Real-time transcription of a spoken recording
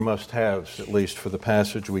must-haves, at least for the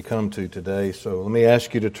passage we come to today. So let me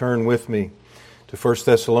ask you to turn with me to 1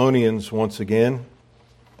 Thessalonians once again.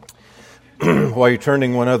 While you're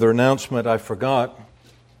turning, one other announcement I forgot,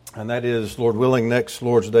 and that is, Lord willing, next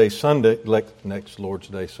Lord's Day Sunday.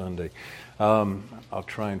 I'll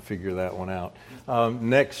try and figure that one out.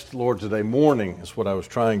 Next Lord's Day morning is what I was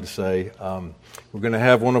trying to say. We're going to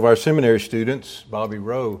have one of our seminary students, Bobby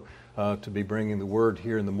Rowe, to be bringing the word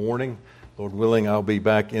here in the morning. Lord willing, I'll be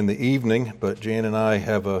back in the evening, but Jan and I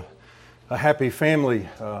have a happy family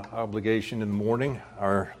obligation in the morning.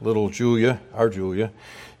 Our Julia,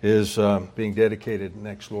 is being dedicated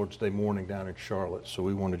next Lord's Day morning down in Charlotte, so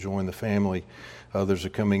we want to join the family. Others are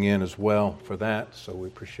coming in as well for that, so we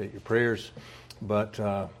appreciate your prayers. But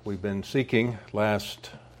we've been seeking last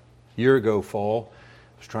year ago fall.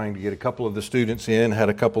 I was trying to get a couple of the students in, had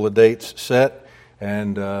a couple of dates set,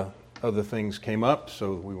 and other things came up,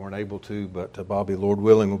 so we weren't able to, but Bobby, Lord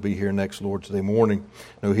willing, will be here next Lord's Day morning.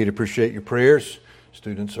 I know he'd appreciate your prayers.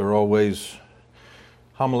 Students are always,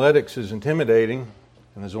 homiletics is intimidating,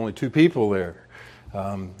 and there's only two people there.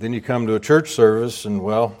 Then you come to a church service, and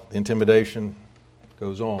the intimidation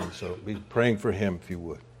goes on, so be praying for him if you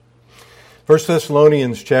would. 1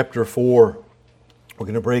 Thessalonians chapter 4, we're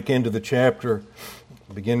going to break into the chapter,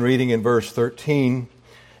 begin reading in verse 13,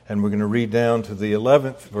 and we're going to read down to the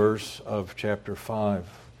 11th verse of chapter 5.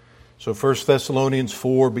 So 1 Thessalonians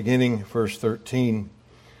 4, beginning verse 13.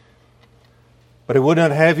 But I would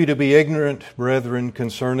not have you to be ignorant, brethren,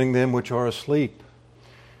 concerning them which are asleep,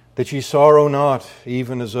 that ye sorrow not,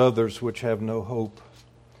 even as others which have no hope.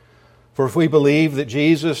 For if we believe that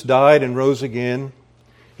Jesus died and rose again,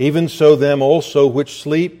 even so them also which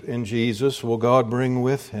sleep in Jesus will God bring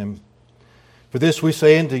with him. For this we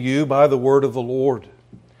say unto you by the word of the Lord,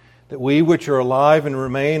 that we which are alive and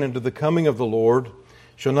remain unto the coming of the Lord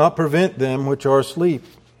shall not prevent them which are asleep.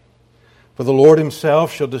 For the Lord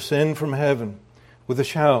himself shall descend from heaven with a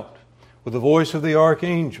shout, with the voice of the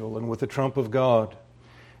archangel, and with the trump of God.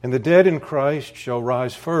 And the dead in Christ shall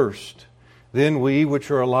rise first. Then we which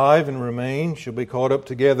are alive and remain shall be caught up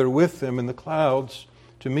together with them in the clouds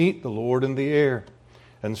to meet the Lord in the air.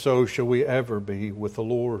 And so shall we ever be with the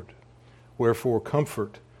Lord. Wherefore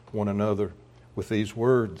comfort one another with these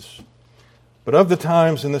words. But of the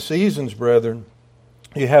times and the seasons, brethren,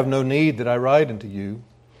 you have no need that I write unto you.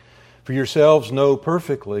 For yourselves know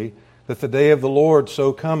perfectly that the day of the Lord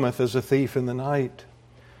so cometh as a thief in the night.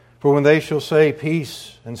 For when they shall say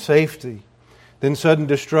peace and safety, then sudden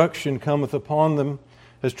destruction cometh upon them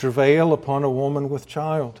as travail upon a woman with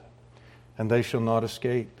child, and they shall not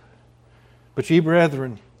escape. But ye,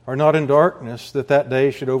 brethren, are not in darkness, that that day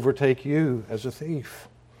should overtake you as a thief.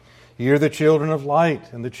 Ye are the children of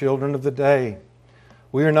light and the children of the day.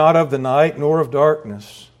 We are not of the night nor of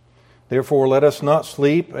darkness. Therefore let us not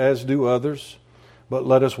sleep as do others, but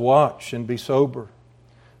let us watch and be sober.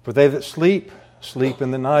 For they that sleep, sleep in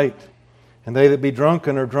the night, and they that be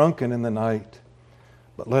drunken are drunken in the night.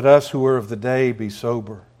 But let us who are of the day be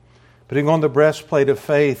sober, putting on the breastplate of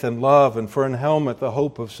faith and love, and for an helmet the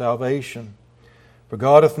hope of salvation. For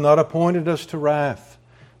God hath not appointed us to wrath,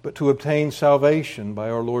 but to obtain salvation by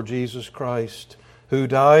our Lord Jesus Christ, who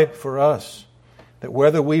died for us, that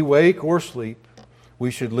whether we wake or sleep, we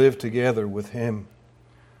should live together with him.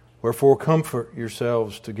 Wherefore comfort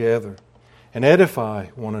yourselves together, and edify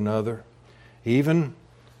one another, even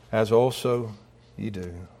as also ye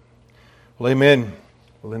do. Well, amen.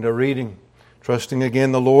 We'll end our reading, trusting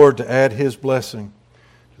again the Lord to add his blessing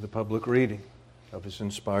to the public reading of his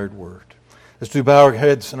inspired word. Let's do bow our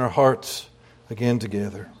heads and our hearts again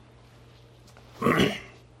together.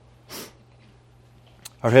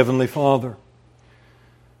 Our Heavenly Father,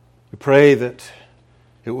 we pray that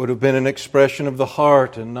it would have been an expression of the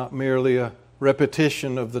heart and not merely a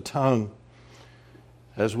repetition of the tongue,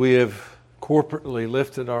 as we have corporately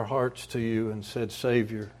lifted our hearts to you and said,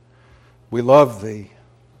 Savior, we love thee,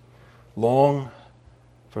 long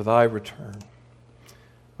for thy return.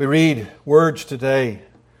 We read words today,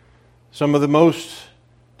 some of the most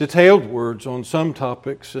detailed words on some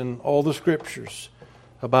topics in all the Scriptures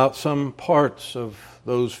about some parts of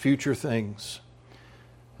those future things.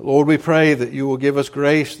 Lord, we pray that you will give us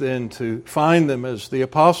grace then to find them as the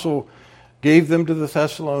apostle gave them to the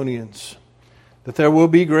Thessalonians, that there will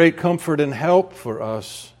be great comfort and help for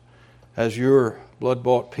us as your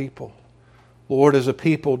blood-bought people. Lord, as a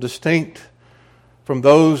people distinct from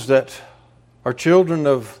those that are children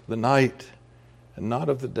of the night and not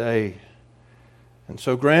of the day. And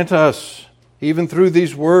so grant us, even through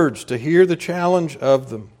these words, to hear the challenge of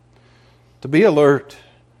them, to be alert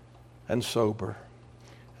and sober.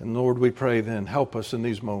 And Lord, we pray then, help us in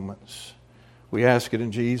these moments. We ask it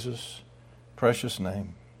in Jesus' precious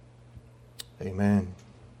name. Amen.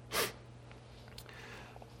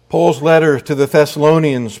 Paul's letter to the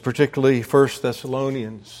Thessalonians, particularly 1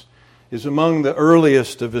 Thessalonians, is among the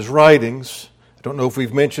earliest of his writings. I don't know if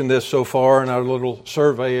we've mentioned this so far in our little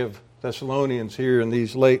survey of Thessalonians here in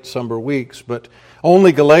these late summer weeks, but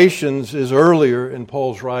only Galatians is earlier in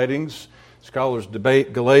Paul's writings. Scholars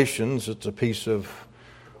debate Galatians. It's a piece of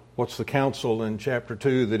what's the counsel in chapter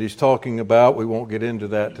 2 that he's talking about. We won't get into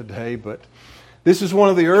that today, but this is one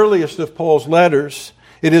of the earliest of Paul's letters.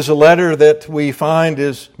 It is a letter that we find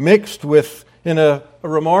is mixed with, in a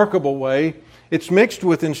remarkable way, it's mixed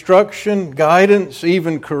with instruction, guidance,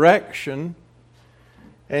 even correction,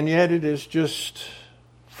 and yet it is just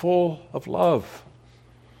full of love.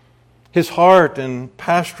 His heart and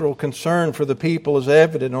pastoral concern for the people is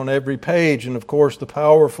evident on every page, and of course the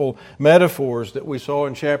powerful metaphors that we saw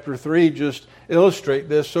in chapter 3 just illustrate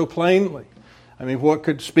this so plainly. I mean, what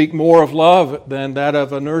could speak more of love than that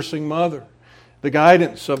of a nursing mother? The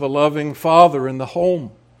guidance of a loving father in the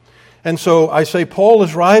home. And so I say Paul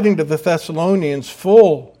is writing to the Thessalonians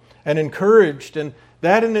full and encouraged, and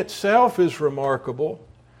that in itself is remarkable,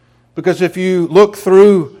 because if you look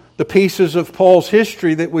through the pieces of Paul's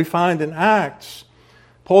history that we find in Acts,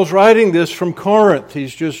 Paul's writing this from Corinth.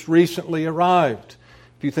 He's just recently arrived.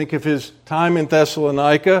 If you think of his time in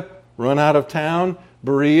Thessalonica, run out of town,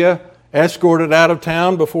 Berea, escorted out of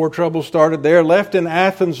town before trouble started there, left in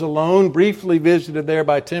Athens alone, briefly visited there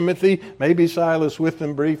by Timothy, maybe Silas with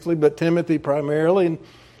them briefly, but Timothy primarily, and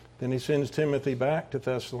then he sends Timothy back to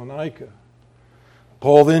Thessalonica.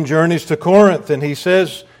 Paul then journeys to Corinth, and he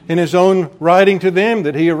says in his own writing to them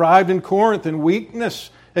that he arrived in Corinth in weakness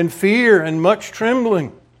and fear and much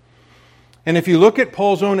trembling. And if you look at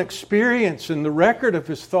Paul's own experience and the record of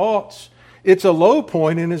his thoughts, it's a low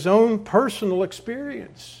point in his own personal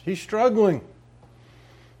experience. He's struggling.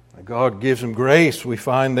 God gives him grace, we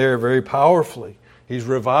find there very powerfully. He's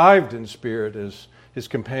revived in spirit as his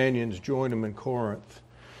companions join him in Corinth.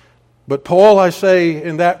 But Paul, I say,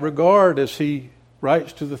 in that regard, as he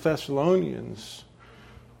writes to the Thessalonians,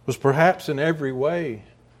 was perhaps in every way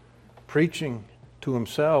preaching to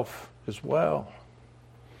himself as well.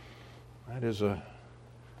 That is a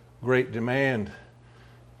great demand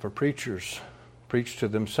for preachers, preach to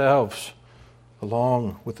themselves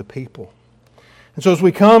along with the people. And so as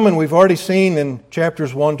we come, and we've already seen in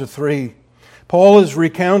chapters 1 to 3, Paul is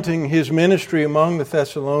recounting his ministry among the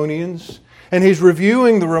Thessalonians, and he's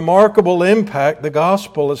reviewing the remarkable impact the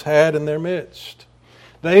gospel has had in their midst.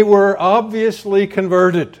 They were obviously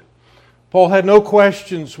converted. Paul had no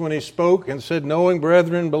questions when he spoke and said, "Knowing,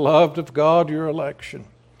 brethren, beloved of God, your election."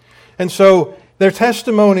 And so their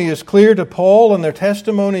testimony is clear to Paul, and their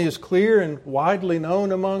testimony is clear and widely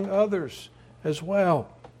known among others as well.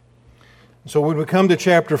 So when we come to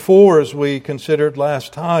chapter 4, as we considered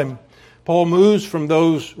last time, Paul moves from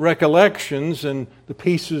those recollections and the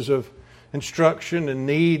pieces of instruction and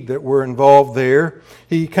need that were involved there.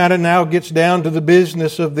 He kind of now gets down to the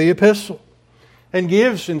business of the epistle and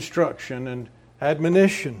gives instruction and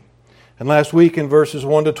admonition. And last week in verses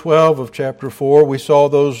 1 to 12 of chapter 4, we saw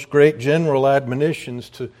those great general admonitions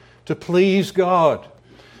to please God,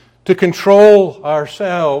 to control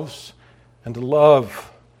ourselves, and to love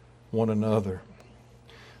one another.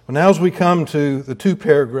 Well, now as we come to the two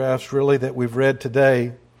paragraphs really that we've read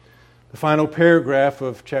today, the final paragraph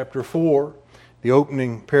of chapter 4, the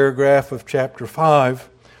opening paragraph of chapter 5,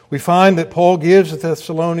 we find that Paul gives the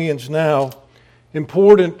Thessalonians now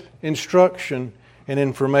important instruction and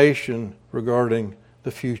information regarding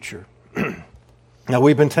the future. Now,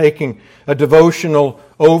 we've been taking a devotional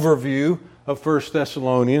overview of 1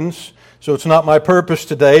 Thessalonians, so it's not my purpose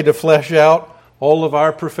today to flesh out all of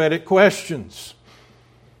our prophetic questions.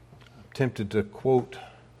 I'm tempted to quote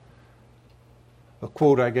a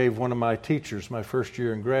quote I gave one of my teachers my first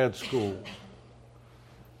year in grad school.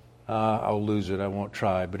 I'll lose it, I won't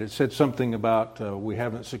try, but it said something about we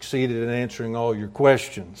haven't succeeded in answering all your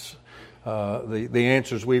questions. The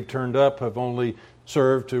answers we've turned up have only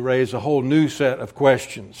served to raise a whole new set of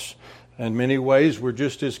questions. In many ways, we're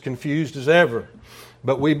just as confused as ever.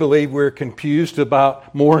 But we believe we're confused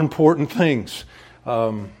about more important things.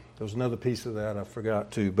 There was another piece of that I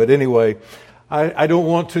forgot too. But anyway, I don't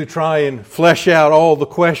want to try and flesh out all the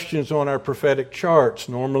questions on our prophetic charts.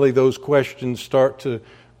 Normally those questions start to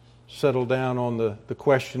settle down on the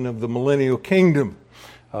question of the millennial kingdom.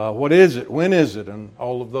 What is it? When is it? And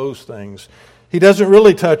all of those things. He doesn't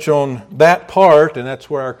really touch on that part, and that's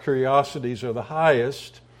where our curiosities are the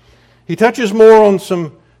highest. He touches more on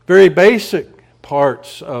some very basic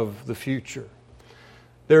parts of the future.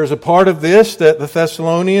 There is a part of this that the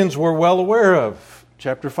Thessalonians were well aware of.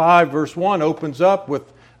 Chapter 5, verse 1 opens up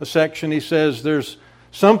with a section. He says, there's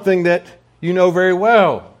something that you know very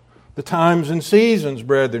well, the times and seasons,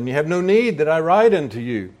 brethren. You have no need that I write unto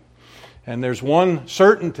you. And there's one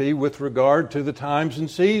certainty with regard to the times and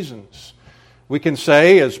seasons. We can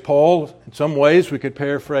say, as Paul, in some ways we could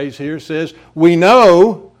paraphrase here, says, we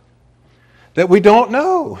know that we don't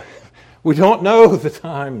know. We don't know the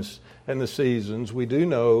times and the seasons. We do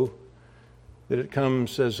know that it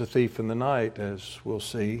comes as a thief in the night, as we'll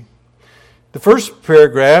see. The first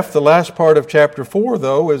paragraph, the last part of chapter 4,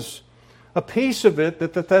 though, is a piece of it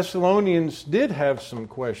that the Thessalonians did have some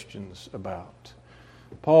questions about.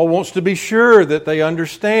 Paul wants to be sure that they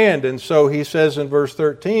understand, and so he says in verse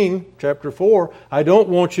 13, chapter 4, I don't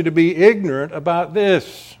want you to be ignorant about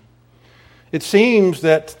this. It seems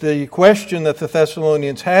that the question that the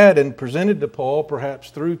Thessalonians had and presented to Paul, perhaps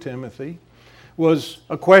through Timothy, was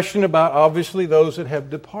a question about, obviously, those that have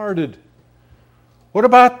departed. What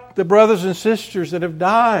about the brothers and sisters that have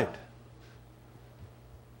died?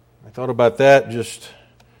 I thought about that, just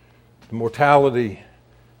the mortality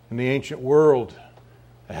in the ancient world.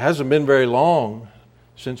 It hasn't been very long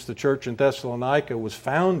since the church in Thessalonica was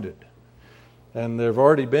founded, and there have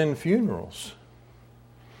already been funerals.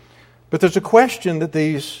 But there's a question that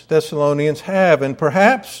these Thessalonians have, and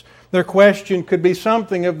perhaps their question could be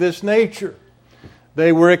something of this nature.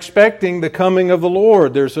 They were expecting the coming of the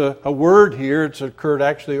Lord. There's a word here, it's occurred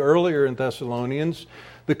actually earlier in Thessalonians.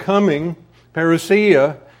 The coming,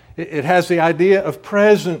 parousia, it has the idea of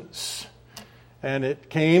presence. And it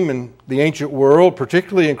came in the ancient world,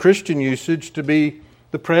 particularly in Christian usage, to be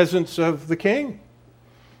the presence of the King.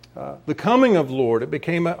 The coming of the Lord, it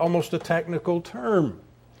became almost a technical term.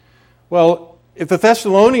 Well, if the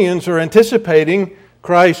Thessalonians are anticipating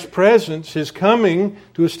Christ's presence, His coming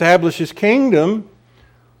to establish His kingdom,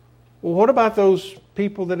 well, what about those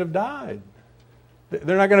people that have died?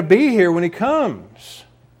 They're not going to be here when He comes.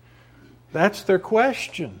 That's their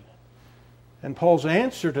question. And Paul's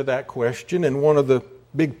answer to that question, and one of the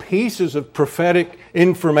big pieces of prophetic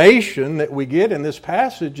information that we get in this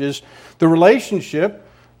passage, is the relationship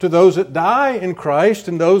to those that die in Christ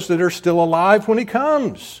and those that are still alive when He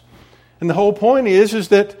comes. And the whole point is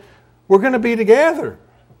that we're going to be together.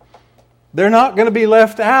 They're not going to be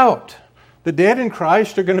left out. The dead in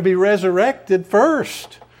Christ are going to be resurrected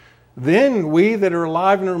first. Then we that are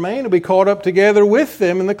alive and remain will be caught up together with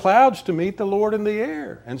them in the clouds to meet the Lord in the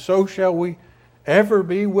air. And so shall we ever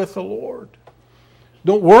be with the Lord.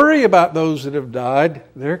 Don't worry about those that have died.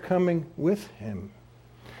 They're coming with Him.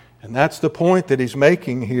 And that's the point that he's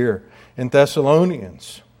making here in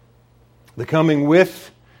Thessalonians. The coming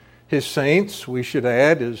with His saints, we should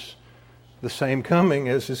add, is the same coming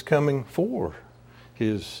as His coming for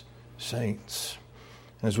His saints.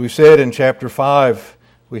 As we said in chapter 5,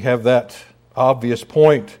 we have that obvious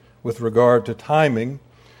point with regard to timing.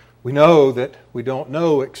 We know that we don't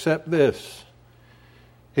know except this.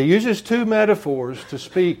 He uses two metaphors to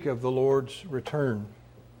speak of the Lord's return.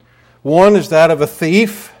 One is that of a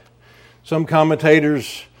thief. Some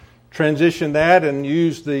commentators transition that and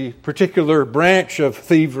use the particular branch of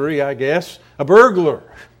thievery, I guess, a burglar.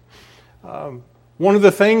 One of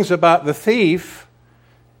the things about the thief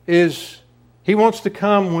is he wants to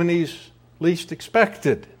come when he's least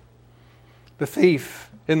expected. The thief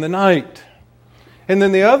in the night. And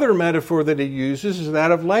then the other metaphor that he uses is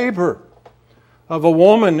that of labor, of a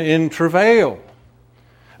woman in travail.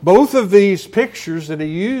 Both of these pictures that he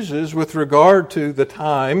uses with regard to the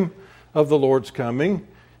time of the Lord's coming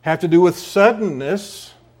have to do with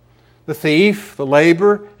suddenness. The thief, the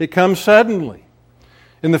labor, it comes suddenly.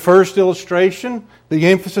 In the first illustration, the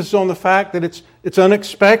emphasis is on the fact that it's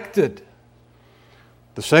unexpected.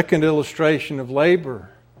 The second illustration of labor,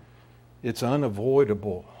 it's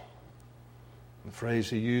unavoidable. The phrase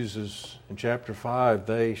he uses in chapter 5,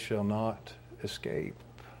 they shall not escape.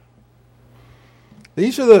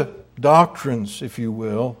 These are the doctrines, if you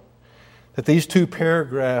will, that these two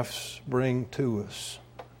paragraphs bring to us.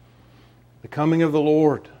 The coming of the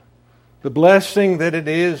Lord, the blessing that it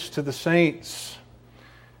is to the saints,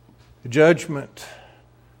 the judgment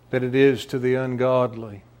that it is to the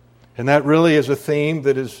ungodly. And that really is a theme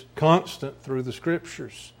that is constant through the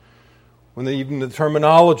Scriptures. When even the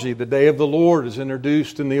terminology, the day of the Lord, is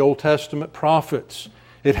introduced in the Old Testament prophets,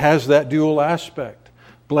 it has that dual aspect,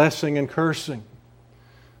 blessing and cursing.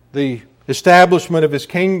 The establishment of His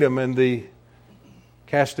kingdom and the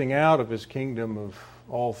casting out of His kingdom of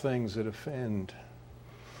all things that offend.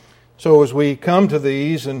 So as we come to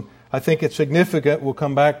these, and I think it's significant, we'll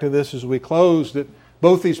come back to this as we close, that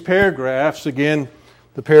both these paragraphs, again,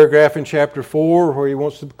 The paragraph in chapter 4 where he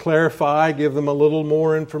wants to clarify, give them a little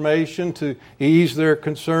more information to ease their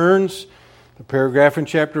concerns. The paragraph in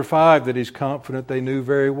chapter 5 that he's confident they knew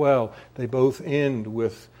very well. They both end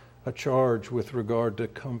with a charge with regard to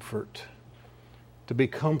comfort. To be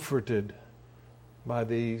comforted by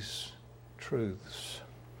these truths.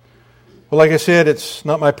 Well, like I said, it's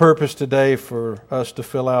not my purpose today for us to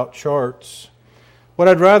fill out charts. What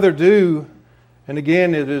I'd rather do, and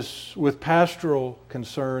again it is with pastoral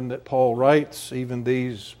concern that Paul writes even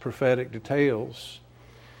these prophetic details,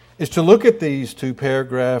 is to look at these two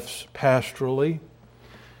paragraphs pastorally.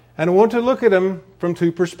 And I want to look at them from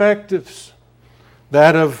two perspectives.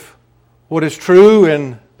 That of what is true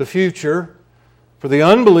in the future for the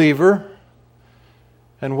unbeliever,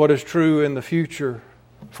 and what is true in the future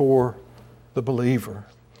for the believer.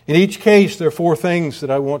 In each case, there are four things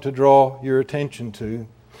that I want to draw your attention to.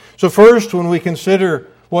 So first, when we consider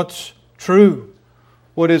what's true,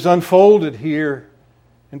 what is unfolded here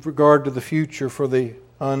in regard to the future for the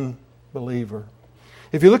unbeliever.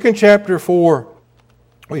 If you look in chapter 4,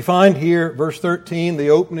 we find here, verse 13,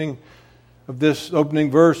 the opening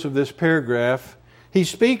verse of this paragraph. He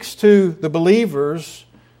speaks to the believers.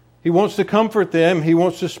 He wants to comfort them. He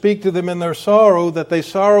wants to speak to them in their sorrow, that they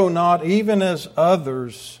sorrow not even as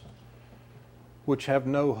others which have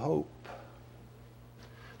no hope.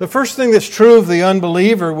 The first thing that's true of the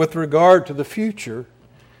unbeliever with regard to the future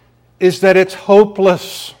is that it's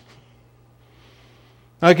hopeless.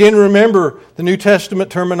 Again, remember the New Testament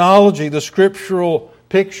terminology, the scriptural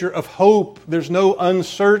picture of hope. There's no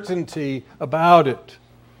uncertainty about it.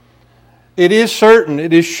 It is certain,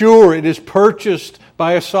 it is sure, it is purchased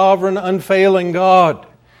by a sovereign, unfailing God.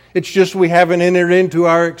 It's just we haven't entered into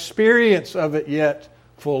our experience of it yet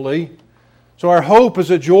fully. So our hope is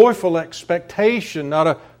a joyful expectation, not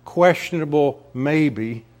a questionable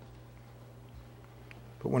maybe.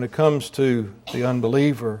 But when it comes to the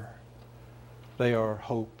unbeliever, they are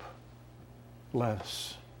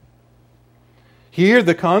hopeless. Here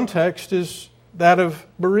the context is that of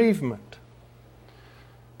bereavement.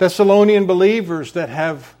 Thessalonian believers that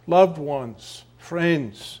have loved ones,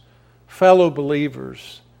 friends, fellow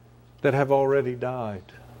believers that have already died.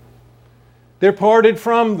 They're parted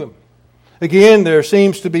from them. Again, there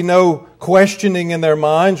seems to be no questioning in their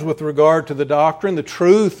minds with regard to the doctrine, the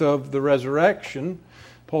truth of the resurrection.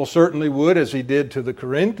 Paul certainly would, as he did to the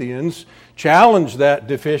Corinthians, challenge that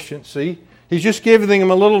deficiency. He's just giving them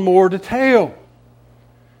a little more detail.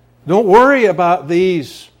 Don't worry about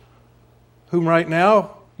these whom right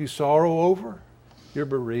now you sorrow over. You're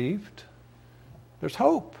bereaved. There's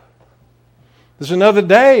hope. There's another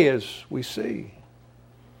day, as we see.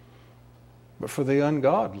 But for the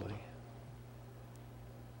ungodly,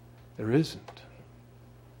 there isn't.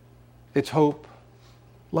 It's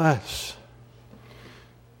hopeless.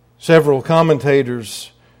 Several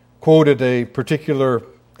commentators quoted a particular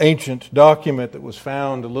ancient document that was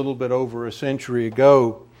found a little bit over a century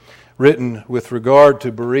ago, written with regard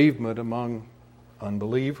to bereavement among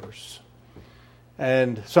unbelievers.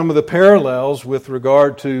 And some of the parallels with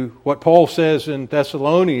regard to what Paul says in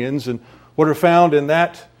Thessalonians and what are found in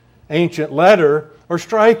that ancient letter are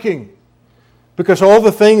striking. Because all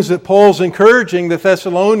the things that Paul's encouraging the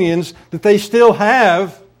Thessalonians, that they still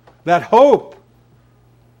have that hope.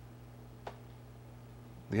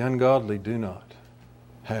 The ungodly do not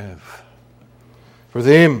have. For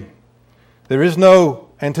them, there is no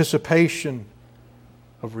anticipation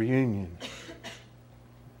of reunion.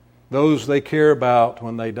 Those they care about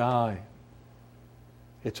when they die,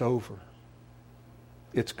 it's over.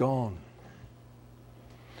 It's gone.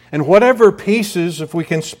 And whatever pieces, if we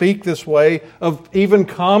can speak this way, of even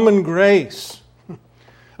common grace,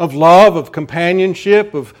 of love, of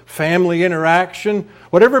companionship, of family interaction,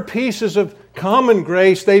 whatever pieces of common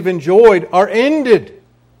grace they've enjoyed are ended.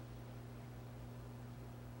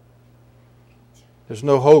 There's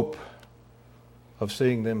no hope of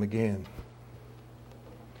seeing them again.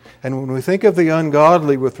 And when we think of the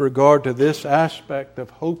ungodly with regard to this aspect of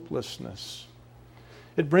hopelessness,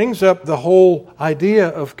 it brings up the whole idea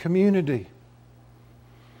of community.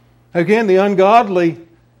 Again, the ungodly,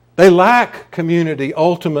 they lack community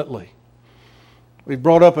ultimately. We've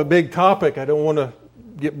brought up a big topic. I don't want to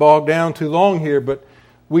get bogged down too long here, but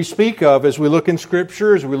we speak of, as we look in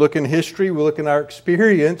Scripture, as we look in history, we look in our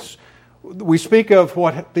experience, we speak of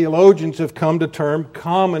what theologians have come to term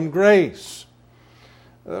common grace.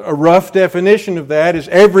 A rough definition of that is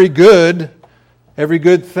every good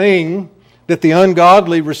thing that the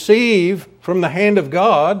ungodly receive from the hand of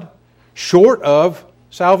God, short of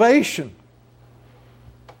salvation.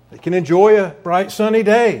 They can enjoy a bright sunny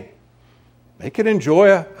day. They can enjoy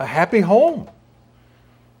a happy home.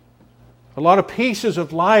 a lot of pieces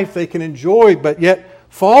of life they can enjoy, but yet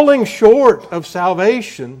falling short of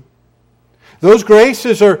salvation. Those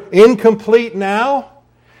graces are incomplete now,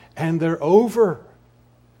 and they're over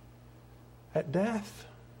at death.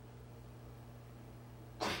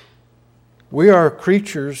 We are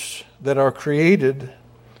creatures that are created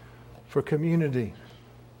for community.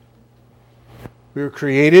 We were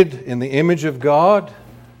created in the image of God,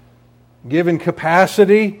 given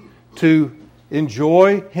capacity to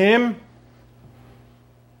enjoy Him,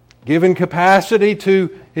 given capacity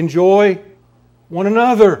to enjoy one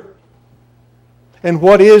another. And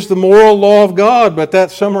what is the moral law of God? But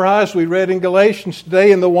that's summarized, we read in Galatians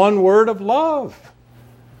today, in the one word of love.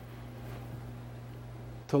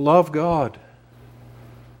 To love God.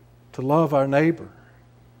 To love our neighbor.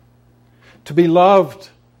 To be loved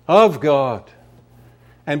of God.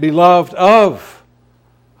 And be loved of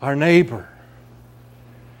our neighbor.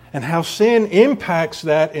 And how sin impacts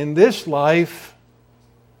that in this life.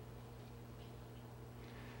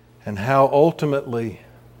 And how ultimately,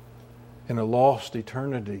 in a lost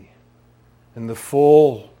eternity, in the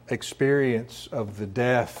full experience of the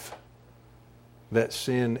death that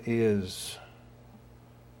sin is,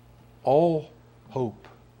 all hope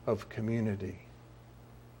of community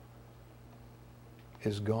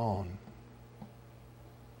is gone.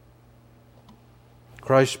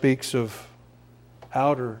 Christ speaks of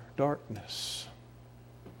outer darkness,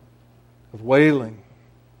 of wailing,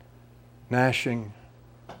 gnashing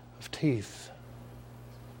of teeth.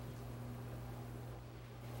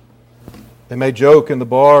 They may joke in the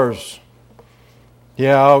bars,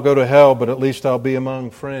 yeah, I'll go to hell, but at least I'll be among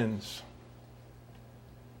friends.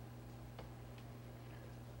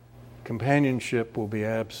 Companionship will be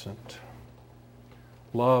absent.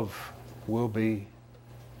 Love will be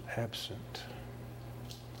absent.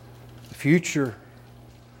 The future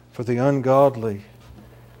for the ungodly,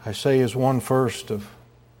 I say, is one first of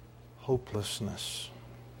hopelessness.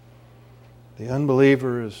 The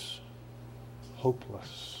unbeliever is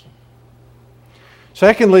hopeless.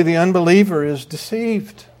 Secondly, the unbeliever is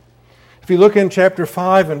deceived. If you look in chapter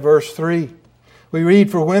 5 and verse 3, we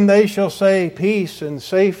read, "For when they shall say peace and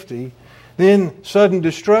safety, then sudden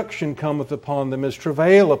destruction cometh upon them, as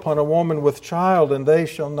travail upon a woman with child, and they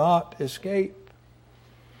shall not escape."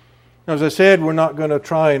 Now, as I said, we're not going to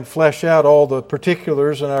try and flesh out all the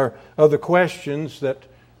particulars and our other questions that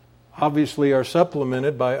obviously are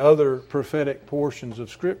supplemented by other prophetic portions of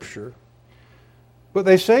Scripture. But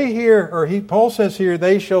they say here, Paul says here,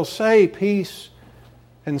 they shall say peace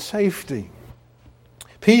and safety.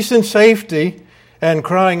 Peace and safety, and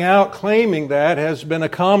crying out, claiming that, has been a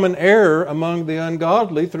common error among the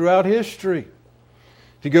ungodly throughout history.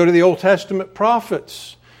 If you go to the Old Testament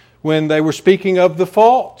prophets, when they were speaking of the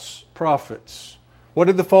false prophets, what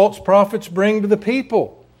did the false prophets bring to the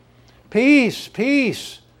people? Peace,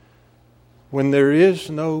 peace, when there is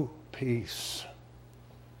no peace.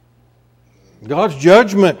 God's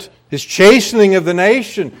judgment, His chastening of the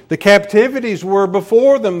nation, the captivities were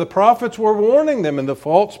before them. The prophets were warning them, and the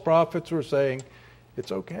false prophets were saying,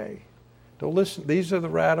 it's okay. Don't listen. These are the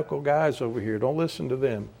radical guys over here. Don't listen to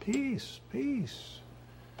them. Peace, peace.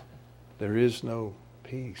 There is no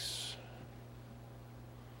peace.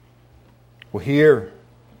 Well, here,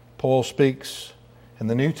 Paul speaks in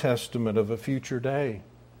the New Testament of a future day.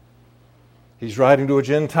 He's writing to a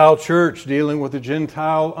Gentile church, dealing with the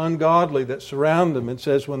Gentile ungodly that surround them. It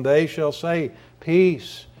says, when they shall say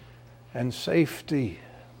peace and safety,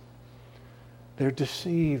 they're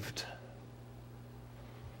deceived.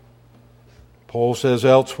 Paul says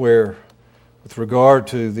elsewhere, with regard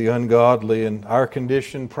to the ungodly and our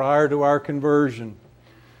condition prior to our conversion,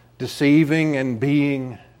 deceiving and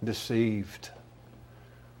being deceived.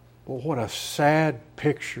 Well, what a sad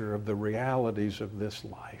picture of the realities of this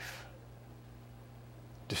life.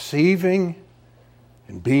 Deceiving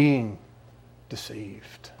and being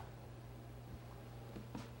deceived.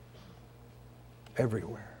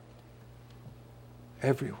 Everywhere.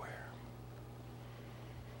 Everywhere.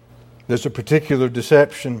 There's a particular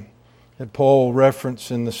deception that Paul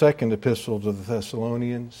referenced in the second epistle to the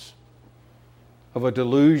Thessalonians of a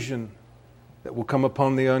delusion that will come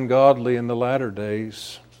upon the ungodly in the latter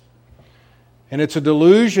days. And it's a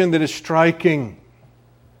delusion that is striking,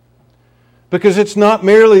 because it's not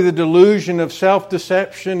merely the delusion of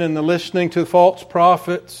self-deception and the listening to false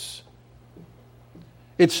prophets.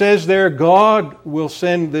 It says there, God will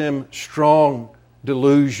send them strong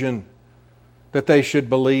delusion that they should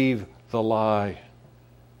believe the lie.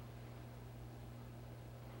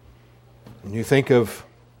 When you think of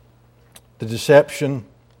the deception,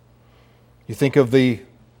 you think of the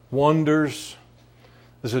wonders.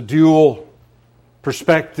 There's a dual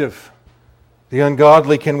perspective The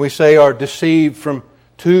ungodly, can we say, are deceived from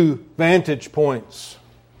two vantage points.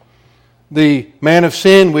 The man of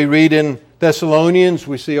sin we read in Thessalonians,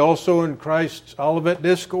 we see also in Christ's Olivet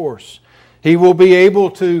Discourse. He will be able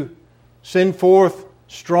to send forth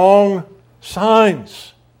strong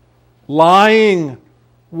signs, lying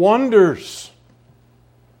wonders.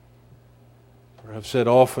 I've said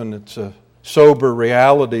often it's a sober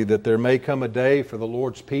reality that there may come a day for the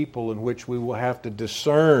Lord's people in which we will have to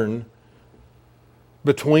discern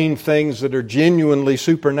between things that are genuinely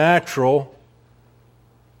supernatural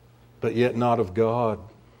but yet not of God.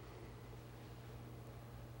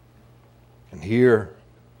 And here,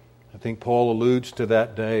 I think Paul alludes to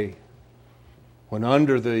that day when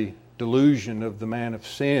under the delusion of the man of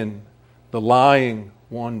sin, the lying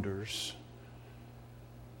wonders,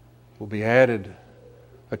 will be added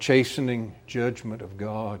a chastening judgment of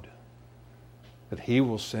God, that He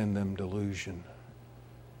will send them delusion,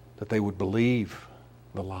 that they would believe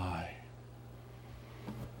the lie.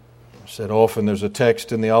 I've said often there's a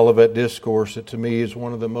text in the Olivet Discourse that to me is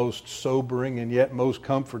one of the most sobering and yet most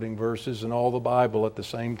comforting verses in all the Bible at the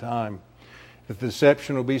same time. The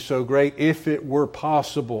deception will be so great, if it were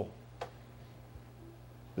possible,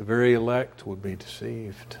 the very elect would be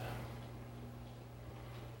deceived.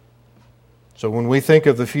 So when we think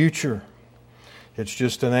of the future, it's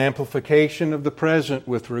just an amplification of the present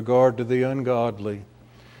with regard to the ungodly.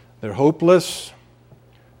 They're hopeless,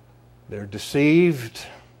 they're deceived,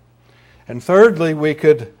 and thirdly, we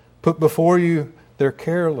could put before you, they're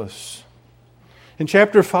careless. In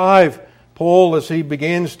chapter 5, Paul, as he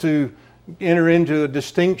begins to enter into a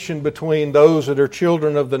distinction between those that are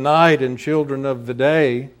children of the night and children of the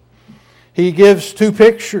day, he gives two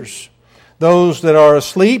pictures, those that are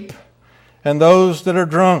asleep and those that are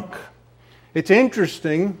drunk. It's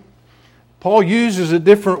interesting, Paul uses a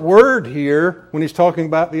different word here when he's talking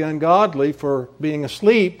about the ungodly for being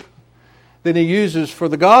asleep than he uses for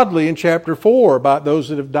the godly in chapter 4 about those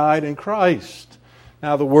that have died in Christ.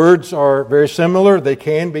 Now the words are very similar, they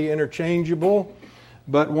can be interchangeable,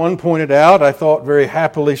 but one pointed out, I thought very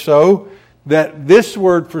happily so, that this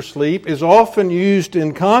word for sleep is often used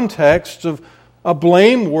in contexts of a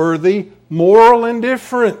blameworthy moral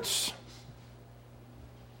indifference.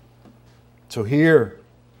 So here,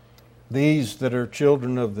 these that are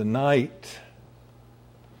children of the night,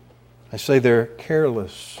 I say they're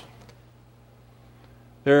careless.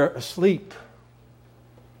 They're asleep.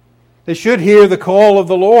 They should hear the call of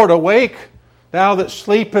the Lord, "Awake, thou that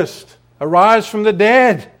sleepest, arise from the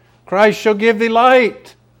dead. Christ shall give thee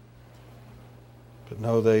light." But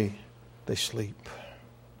no, they sleep.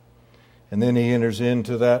 And then he enters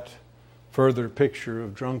into that further picture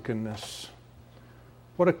of drunkenness.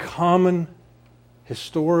 What a common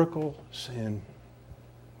historical sin.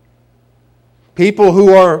 People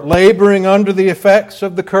who are laboring under the effects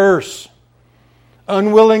of the curse,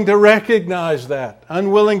 unwilling to recognize that,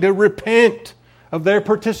 unwilling to repent of their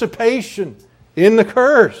participation in the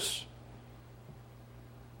curse,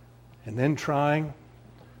 and then trying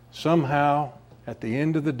somehow at the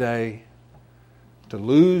end of the day to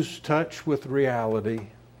lose touch with reality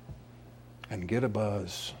and get a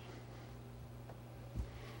buzz.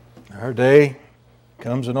 Our day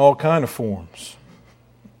comes in all kinds of forms.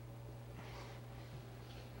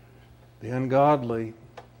 The ungodly,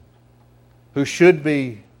 who should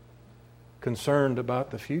be concerned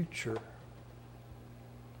about the future,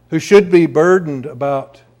 who should be burdened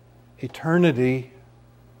about eternity,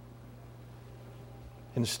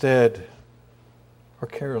 instead are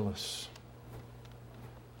careless.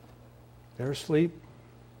 They're asleep.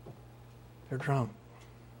 They're drunk.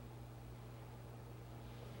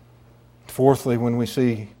 Fourthly, when we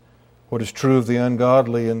see what is true of the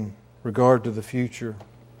ungodly in regard to the future,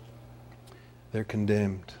 they're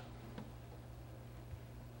condemned.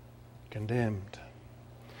 Condemned.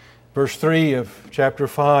 Verse 3 of chapter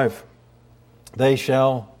 5, they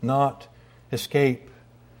shall not escape.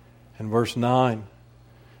 And verse 9,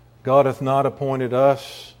 God hath not appointed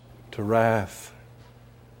us to wrath.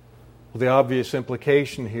 Well, the obvious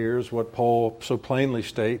implication here is what Paul so plainly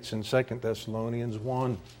states in 2 Thessalonians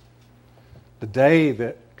 1. The day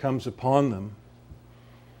that comes upon them,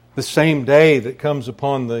 the same day that comes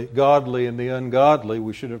upon the godly and the ungodly,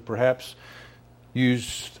 we should have perhaps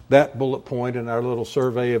used that bullet point in our little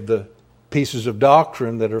survey of the pieces of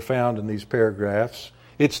doctrine that are found in these paragraphs.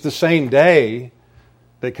 It's the same day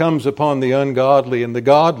that comes upon the ungodly and the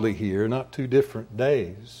godly here, not two different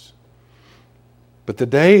days. But the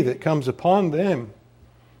day that comes upon them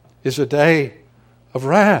is a day of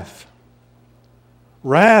wrath.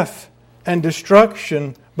 Wrath and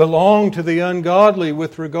destruction belong to the ungodly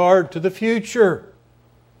with regard to the future.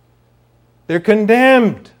 They're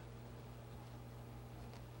condemned.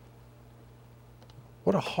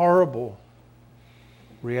 What a horrible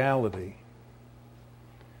reality.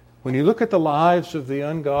 When you look at the lives of the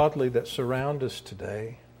ungodly that surround us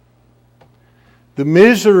today, the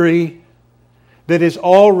misery that is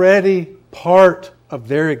already part of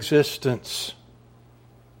their existence.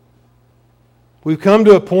 We've come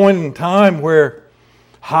to a point in time where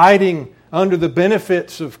hiding under the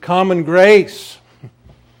benefits of common grace,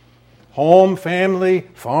 home, family,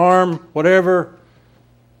 farm, whatever,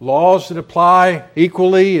 laws that apply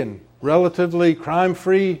equally in relatively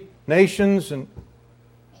crime-free nations, and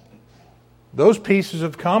those pieces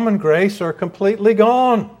of common grace are completely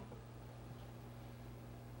gone.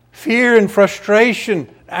 Fear and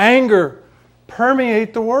frustration, anger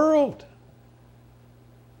permeate the world.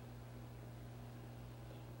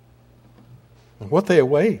 And what they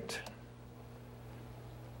await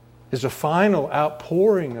is a final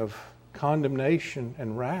outpouring of condemnation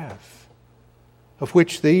and wrath, of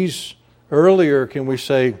which these earlier, can we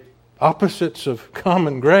say, opposites of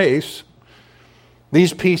common grace,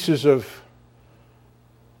 these pieces of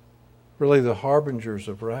really the harbingers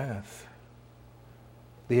of wrath,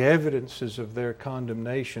 the evidences of their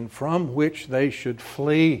condemnation from which they should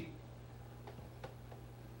flee.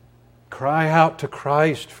 Cry out to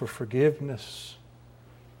Christ for forgiveness,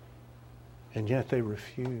 and yet they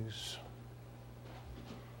refuse.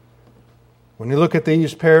 When you look at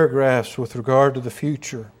these paragraphs with regard to the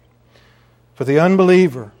future, for the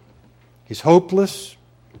unbeliever, he's hopeless,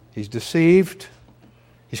 he's deceived,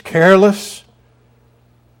 he's careless,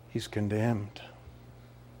 he's condemned.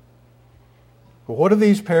 But what do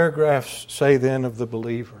these paragraphs say then of the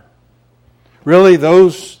believer? Really,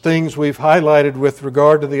 those things we've highlighted with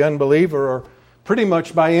regard to the unbeliever are pretty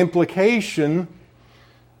much by implication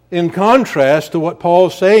in contrast to what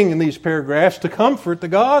Paul's saying in these paragraphs to comfort the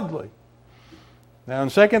godly. Now in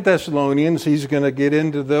 2 Thessalonians, he's going to get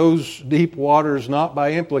into those deep waters not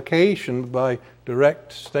by implication, but by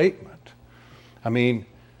direct statement. I mean,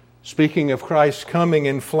 speaking of Christ's coming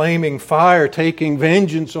in flaming fire, taking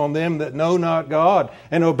vengeance on them that know not God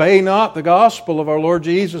and obey not the gospel of our Lord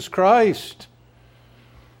Jesus Christ.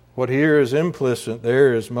 What here is implicit,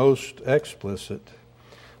 there is most explicit.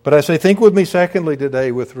 But I say, think with me secondly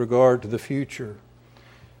today with regard to the future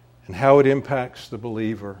and how it impacts the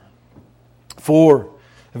believer. 4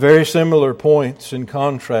 very similar points in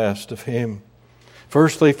contrast of him.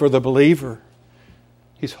 Firstly, for the believer,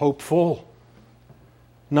 he's hopeful,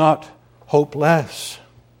 not hopeless.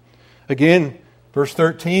 Again, verse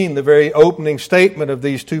 13, the very opening statement of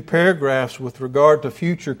these 2 paragraphs with regard to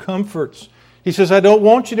future comforts. He says, I don't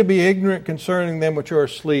want you to be ignorant concerning them which are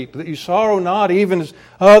asleep, that you sorrow not even as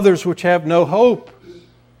others which have no hope.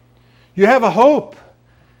 You have a hope,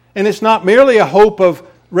 and it's not merely a hope of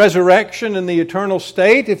resurrection in the eternal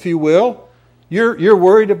state, if you will. You're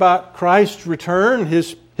worried about Christ's return,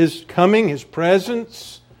 His coming, His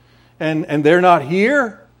presence, and they're not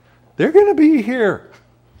here. They're going to be here.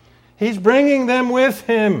 He's bringing them with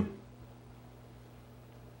Him.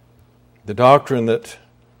 The doctrine that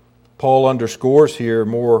Paul underscores here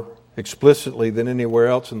more explicitly than anywhere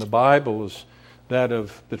else in the Bible is that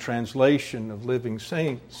of the translation of living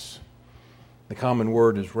saints. The common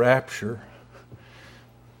word is rapture.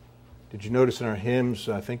 Did you notice in our hymns,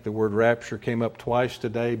 I think the word rapture came up twice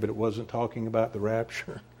today, but it wasn't talking about the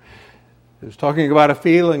rapture. It was talking about a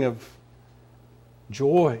feeling of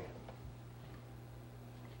joy.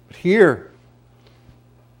 But here,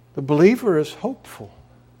 the believer is hopeful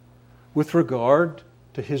with regard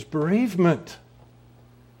to his bereavement.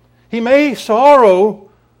 He may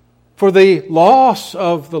sorrow for the loss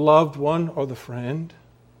of the loved one or the friend,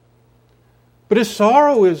 but his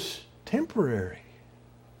sorrow is temporary.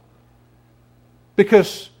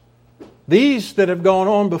 Because these that have gone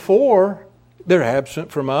on before, they're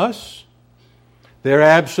absent from us. They're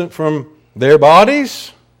absent from their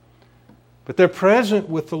bodies, but they're present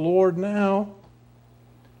with the Lord now,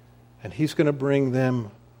 and He's going to bring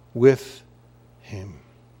them with Him.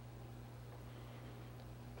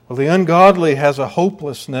 Well, the ungodly has a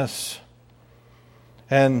hopelessness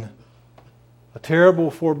and a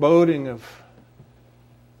terrible foreboding of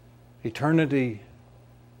eternity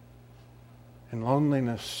and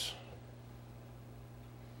loneliness,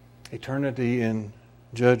 eternity in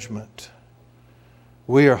judgment.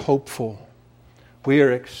 We are hopeful. We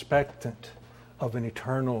are expectant of an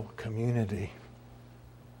eternal community.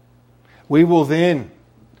 We will then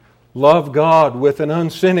love God with an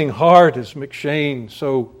unsinning heart, as McShane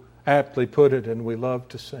so aptly put it, and we love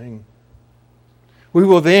to sing. We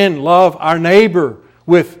will then love our neighbor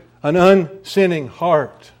with an unsinning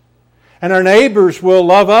heart. And our neighbors will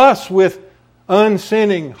love us with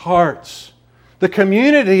unsinning hearts. The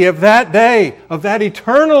community of that day, of that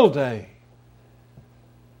eternal day.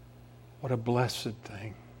 What a blessed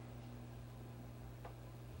thing.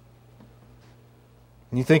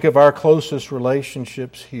 And you think of our closest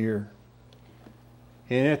relationships here,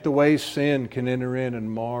 and yet the way sin can enter in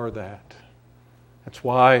and mar that. That's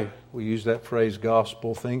why we use that phrase,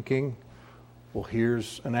 gospel thinking. Well,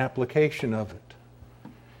 here's an application of it.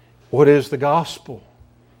 What is the gospel?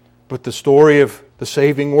 But the story of the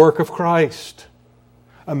saving work of Christ.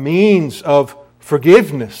 A means of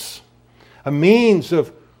forgiveness. A means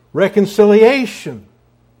of reconciliation.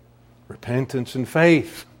 Repentance and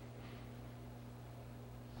faith.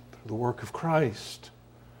 Through the work of Christ.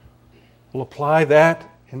 We'll apply that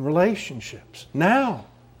in relationships. Now,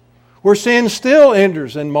 where sin still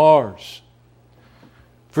enters and mars.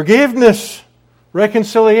 Forgiveness.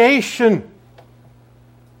 Reconciliation.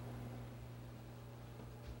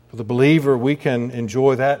 For the believer, we can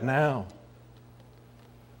enjoy that now.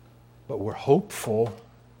 But we're hopeful.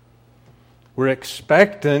 We're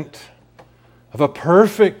expectant of a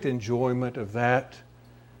perfect enjoyment of that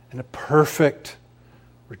in a perfect,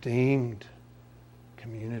 redeemed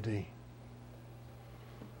community.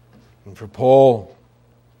 And for Paul,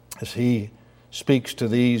 as he speaks to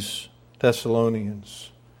these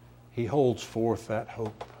Thessalonians, he holds forth that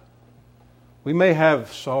hope. We may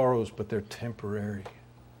have sorrows, but they're temporary.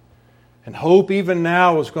 And hope even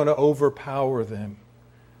now is going to overpower them,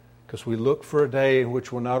 because we look for a day in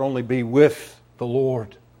which we'll not only be with the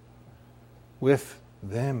Lord, with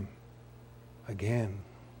them again.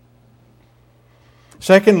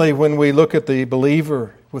 Secondly, when we look at the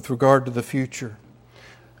believer with regard to the future,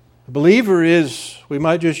 the believer is, we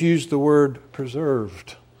might just use the word,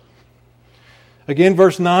 preserved. Again,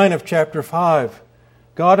 verse 9 of chapter 5,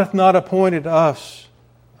 God hath not appointed us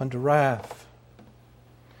unto wrath.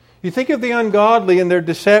 You think of the ungodly and their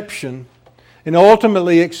deception and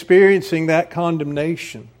ultimately experiencing that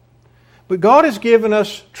condemnation. But God has given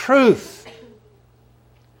us truth.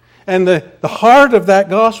 And the heart of that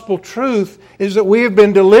gospel truth is that we have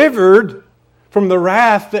been delivered from the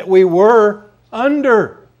wrath that we were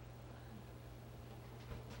under.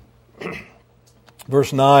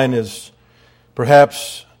 Verse 9 is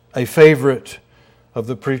perhaps a favorite of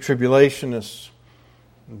the pre-tribulationists.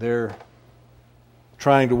 They're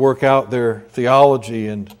trying to work out their theology,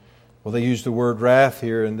 and they use the word wrath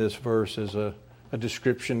here in this verse as a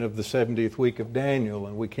description of the 70th week of Daniel,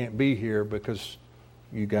 and we can't be here because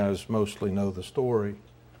you guys mostly know the story.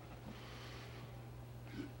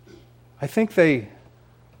 I think they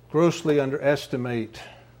grossly underestimate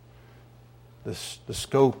the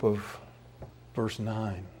scope of verse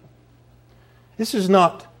 9. This is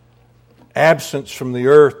not absence from the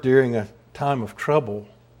earth during a time of trouble.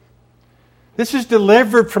 This is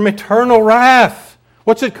delivered from eternal wrath.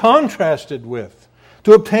 What's it contrasted with?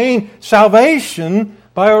 To obtain salvation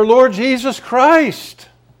by our Lord Jesus Christ.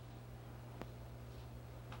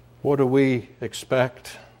 What do we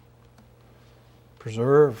expect?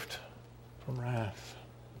 Preserved from wrath.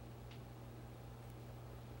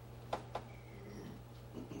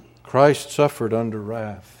 Christ suffered under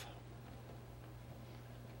wrath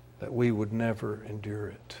that we would never endure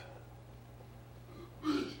it.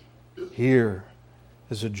 Here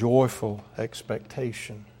is a joyful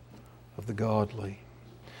expectation of the godly.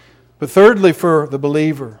 But thirdly, for the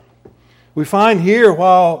believer, we find here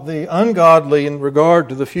while the ungodly in regard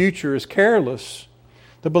to the future is careless,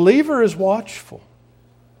 the believer is watchful.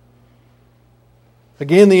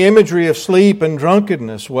 Again, the imagery of sleep and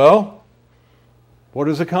drunkenness. Well, what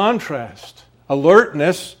is a contrast?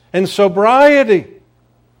 Alertness and sobriety.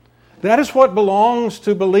 That is what belongs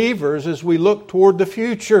to believers as we look toward the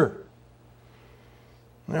future.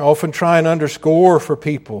 I often try and underscore for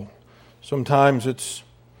people. Sometimes it's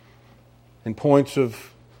in points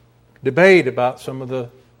of debate about some of the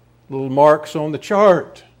little marks on the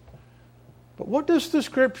chart. But what does the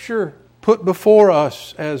Scripture put before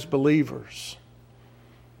us as believers?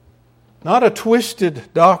 Not a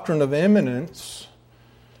twisted doctrine of imminence,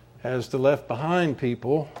 as the Left Behind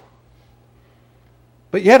people,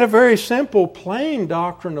 but yet a very simple, plain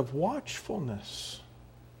doctrine of watchfulness.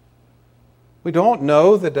 We don't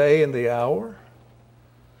know the day and the hour,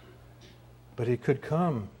 but He could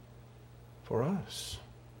come for us.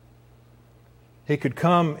 He could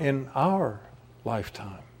come in our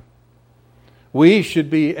lifetime. We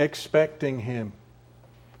should be expecting Him,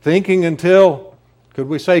 thinking until, could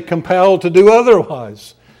we say, compelled to do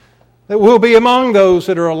otherwise, that we'll be among those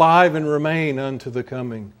that are alive and remain unto the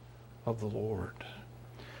coming of the Lord.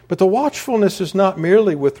 But the watchfulness is not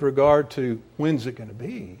merely with regard to when's it going to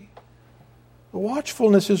be. The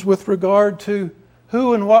watchfulness is with regard to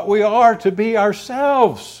who and what we are to be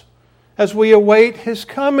ourselves as we await His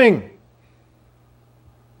coming.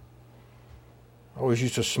 I always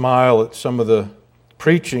used to smile at some of the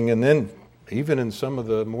preaching and then even in some of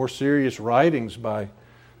the more serious writings by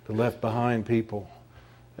the Left Behind people.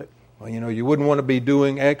 Well, you wouldn't want to be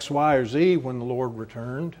doing X, Y, or Z when the Lord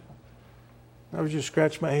returned. I was just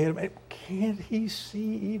scratching my head. Can't He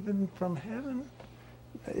see even from heaven?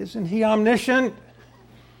 Isn't He omniscient?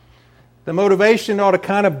 The motivation ought to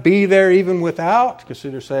kind of be there even without, because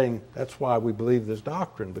they're saying that's why we believe this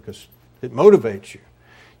doctrine, because it motivates you.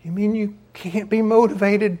 You mean you can't be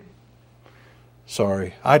motivated?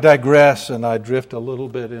 Sorry, I digress and I drift a little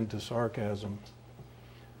bit into sarcasm.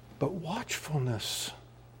 But watchfulness,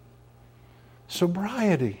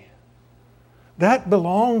 sobriety, that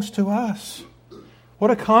belongs to us.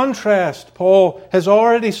 What a contrast Paul has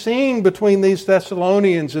already seen between these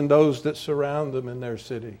Thessalonians and those that surround them in their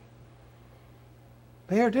city.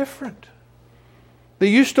 They are different. They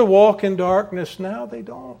used to walk in darkness, now they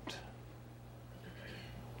don't.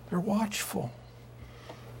 They're watchful.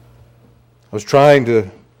 I was trying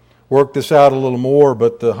to work this out a little more,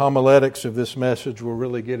 but the homiletics of this message were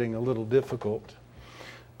really getting a little difficult.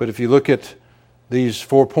 But if you look at these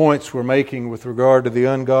 4 points we're making with regard to the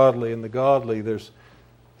ungodly and the godly, there's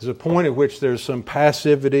a point at which there's some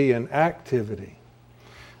passivity and activity.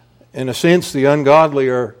 In a sense, the ungodly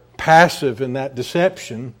are passive in that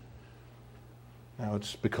deception. Now,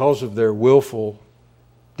 it's because of their willful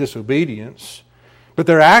disobedience, but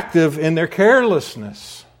they're active in their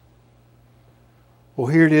carelessness. Well,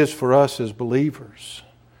 here it is for us as believers.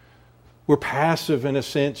 We're passive in a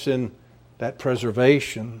sense in that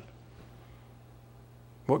preservation,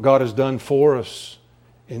 what God has done for us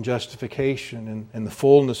in justification and the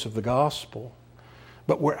fullness of the gospel.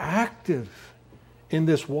 But we're active in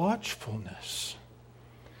this watchfulness,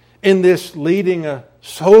 in this leading a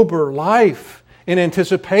sober life in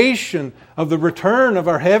anticipation of the return of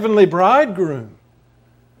our heavenly bridegroom.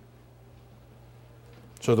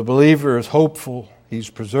 So the believer is hopeful, he's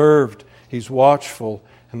preserved, he's watchful.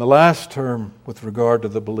 And the last term with regard to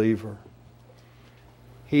the believer,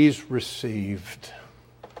 he's received.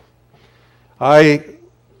 I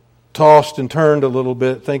tossed and turned a little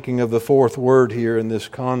bit thinking of the fourth word here in this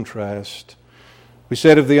contrast. We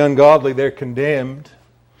said of the ungodly, they're condemned.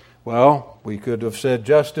 Well, we could have said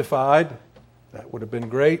justified. That would have been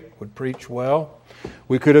great, would preach well.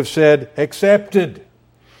 We could have said accepted.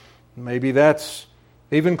 Maybe that's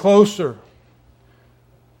even closer.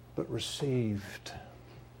 But received.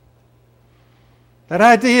 That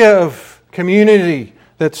idea of community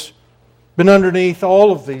that's been underneath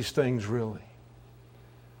all of these things, really.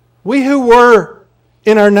 We who were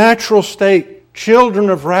in our natural state,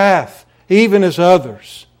 children of wrath, even as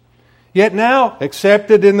others, yet now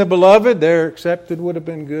accepted in the beloved, their accepted would have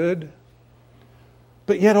been good.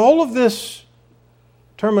 But yet all of this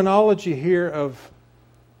terminology here of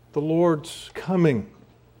the Lord's coming,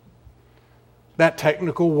 that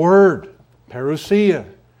technical word, parousia,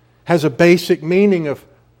 has a basic meaning of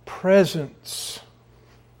presence.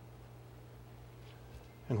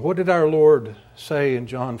 And what did our Lord say in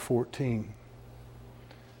John 14?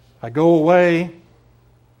 I go away,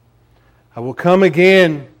 I will come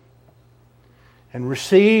again and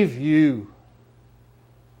receive you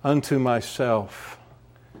unto myself.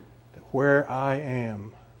 That where I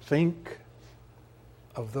am, think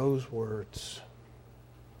of those words.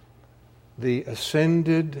 The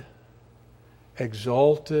ascended,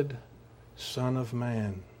 exalted Son of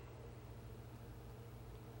Man.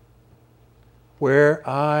 Where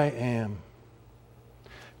I am.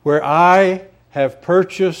 Where I have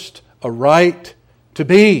purchased a right to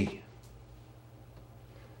be.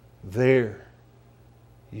 There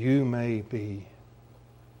you may be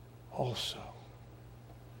also.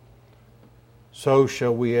 So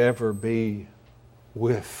shall we ever be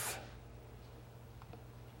with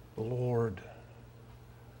the Lord.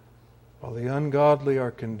 While the ungodly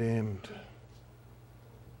are condemned,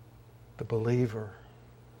 the believer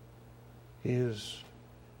is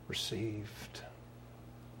received.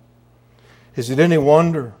 Is it any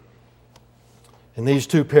wonder in these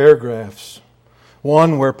two paragraphs,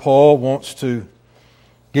 one where Paul wants to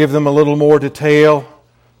give them a little more detail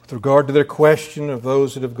with regard to their question of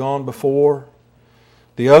those that have gone before,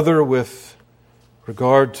 the other with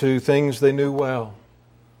regard to things they knew well,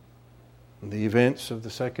 the events of the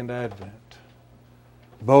Second Advent.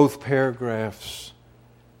 Both paragraphs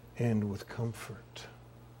end with comfort.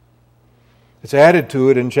 It's added to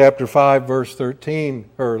it in chapter 5, verse 13,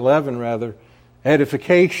 or 11 rather,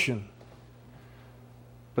 edification.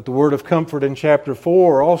 But the word of comfort in chapter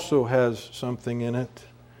 4 also has something in it.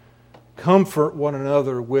 Comfort one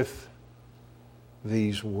another with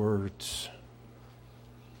these words.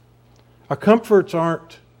 Our comforts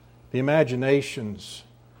aren't the imaginations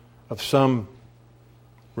of some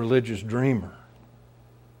religious dreamer.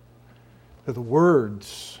 They're the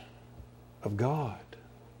words of God.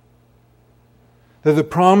 They're the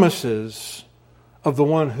promises of the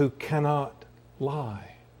one who cannot lie.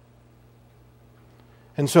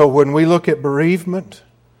 And so when we look at bereavement,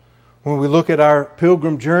 when we look at our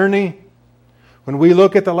pilgrim journey, when we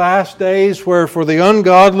look at the last days where for the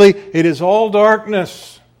ungodly it is all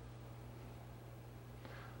darkness,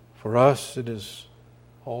 for us it is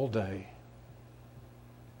all day.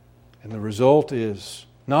 And the result is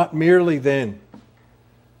not merely then,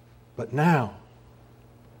 but now,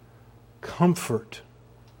 comfort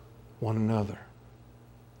one another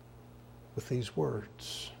with these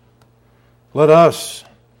words. Let us,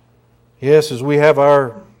 yes, as we have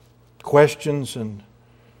our questions and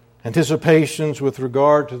anticipations with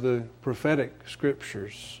regard to the prophetic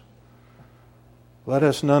Scriptures, let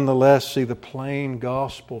us nonetheless see the plain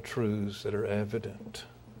gospel truths that are evident.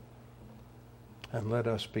 And let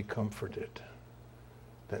us be comforted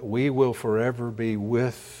that we will forever be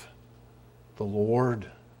with the Lord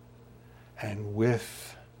and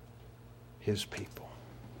with His people.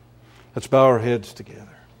 Let's bow our heads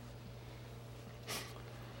together.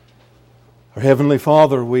 Our Heavenly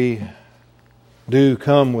Father, we do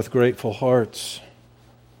come with grateful hearts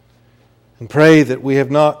and pray that we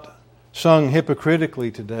have not sung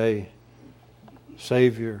hypocritically today,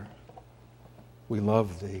 Savior, we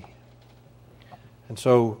love Thee. And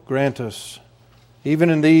so grant us, even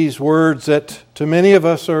in these words that to many of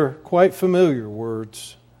us are quite familiar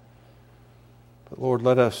words, but Lord,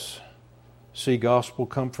 let us see gospel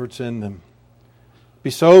comforts in them,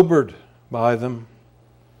 be sobered by them,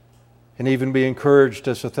 and even be encouraged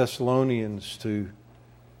as the Thessalonians to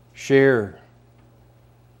share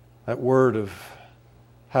that word of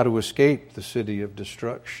how to escape the city of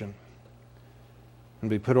destruction and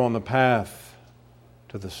be put on the path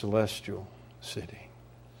to the celestial city.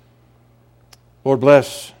 Lord,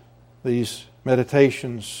 bless these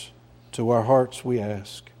meditations to our hearts, we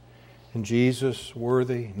ask. In Jesus'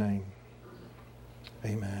 worthy name,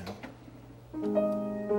 amen.